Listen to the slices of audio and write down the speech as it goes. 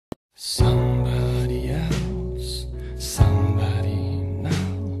Somebody else, somebody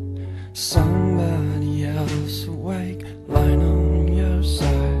now, somebody else awake, lying on your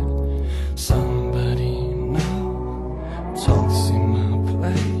side. Somebody now talks in my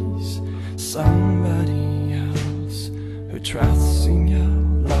place. Somebody else who trusts in your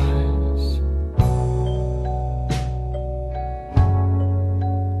lies.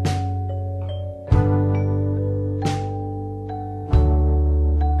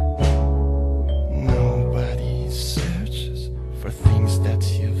 For things that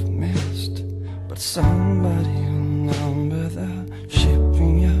you've missed, but somebody will number the ship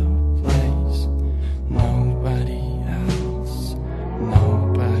in your place. Nobody else,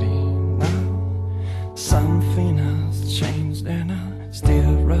 nobody now. Something has changed and I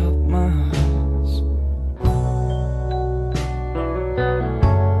still rub my eyes.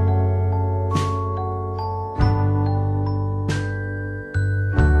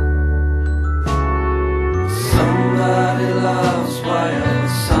 Somebody loves while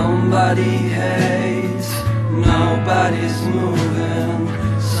somebody hates. Nobody's moving,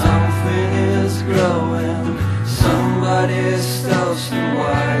 something is growing. Somebody stops the